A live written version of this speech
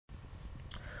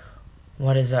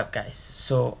What is up, guys?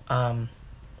 So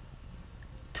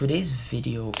today's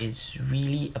video is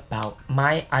really about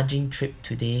my Ajing trip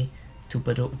today to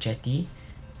Bedok Jetty.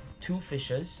 Two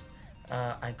fishes.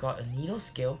 I got a needle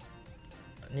scale.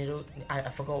 I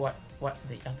forgot what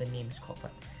the other name is called,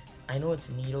 but I know it's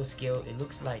a needle scale. It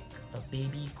looks like a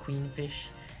baby queenfish.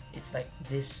 It's like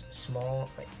this small,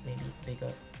 like maybe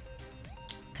bigger.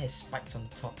 Has spikes on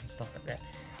the top and stuff like that.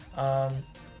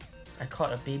 I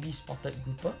caught a baby spotted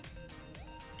grouper.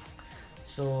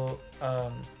 So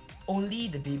only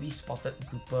the baby spotted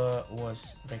grouper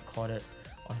was recorded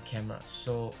on camera,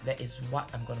 so that is what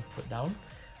I'm gonna put down.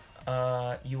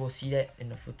 You will see that in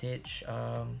the footage.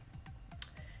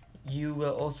 You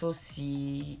will also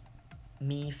see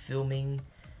me filming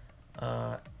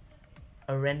a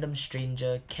random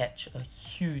stranger catch a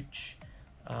huge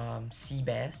sea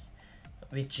bass,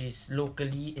 which is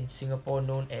locally in Singapore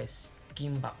known as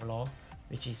Kim Bak Law,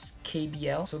 which is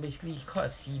KBL. So basically he caught a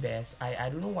sea bass. I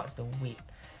don't know what's the weight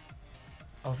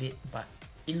of it, but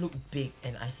it looked big,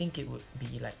 and I think it would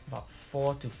be like about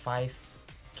 4 to 5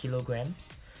 kilograms.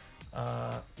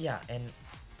 Yeah, and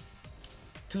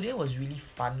today was really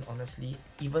fun, honestly,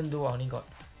 even though I only got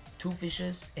 2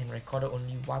 fishes and recorded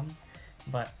only 1,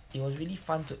 but it was really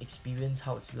fun to experience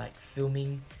how it's like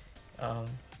filming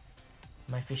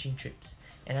my fishing trips,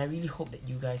 and I really hope that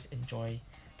you guys enjoy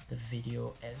the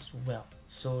video as well.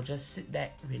 So just sit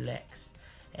back, relax,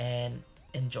 and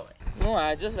enjoy. No,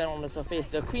 I just went on the surface.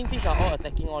 The queenfish are all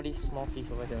attacking all these small fish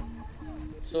over here.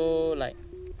 So like,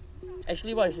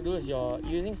 actually what you should do is you're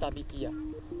using sabiki.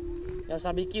 Your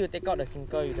sabiki, you take out the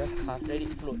sinker, you just cast, let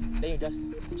it float, then you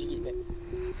just jig it back.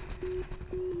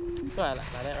 So I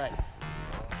like that, right?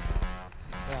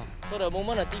 Yeah. So the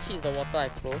moment the teeth hits the water, I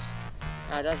close.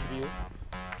 I just view.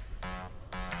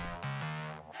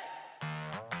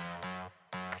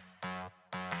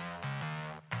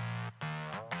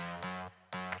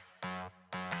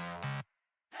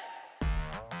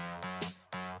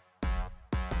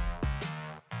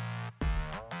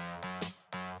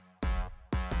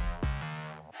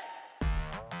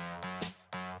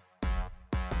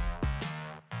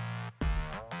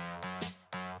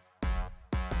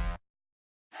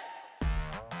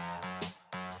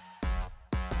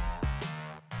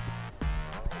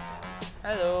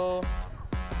 Hello.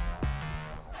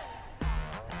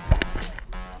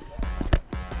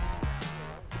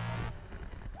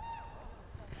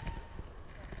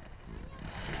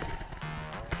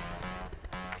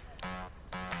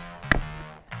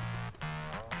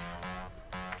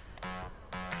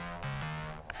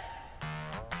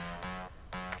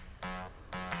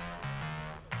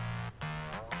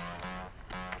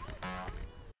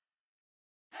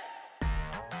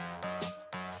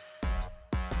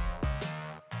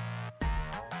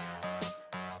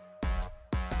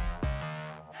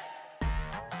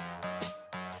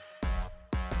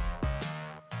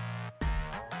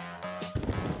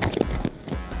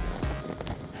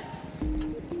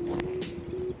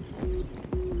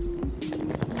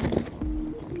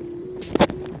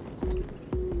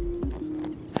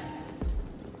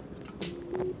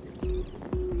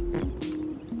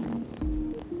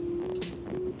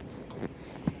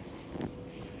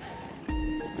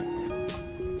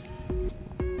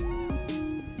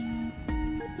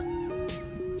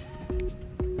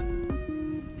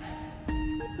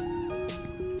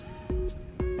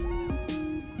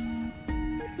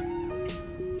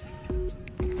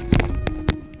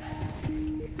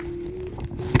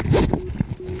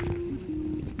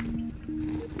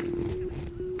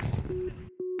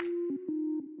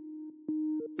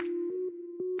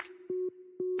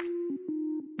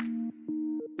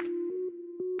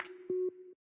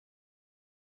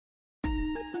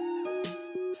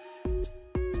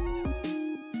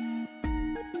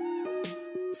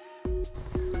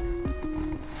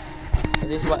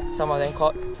 This is what some of them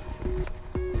caught.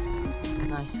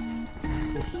 Nice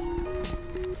fish.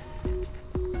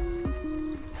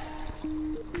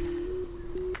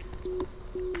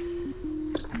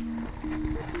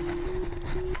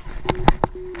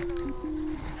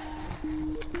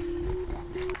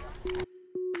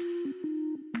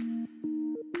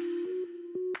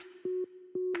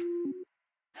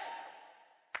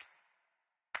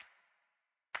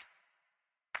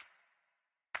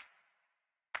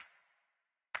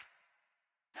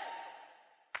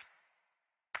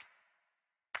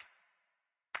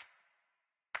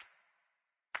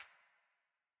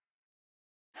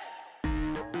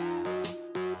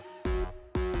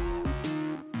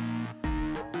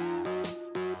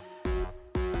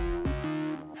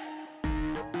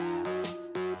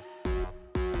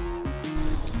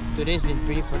 Today's been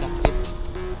pretty productive.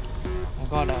 I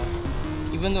got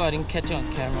even though I didn't catch it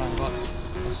on camera, I got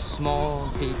a small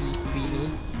baby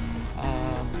queenie.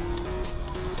 I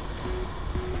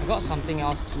got something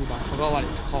else too, but I forgot what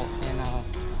it's called. And I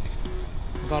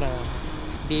got a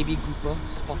baby grouper,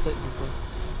 spotted grouper.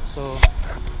 So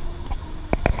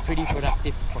pretty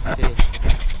productive for today.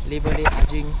 Labor Day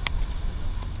Ajing,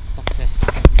 success.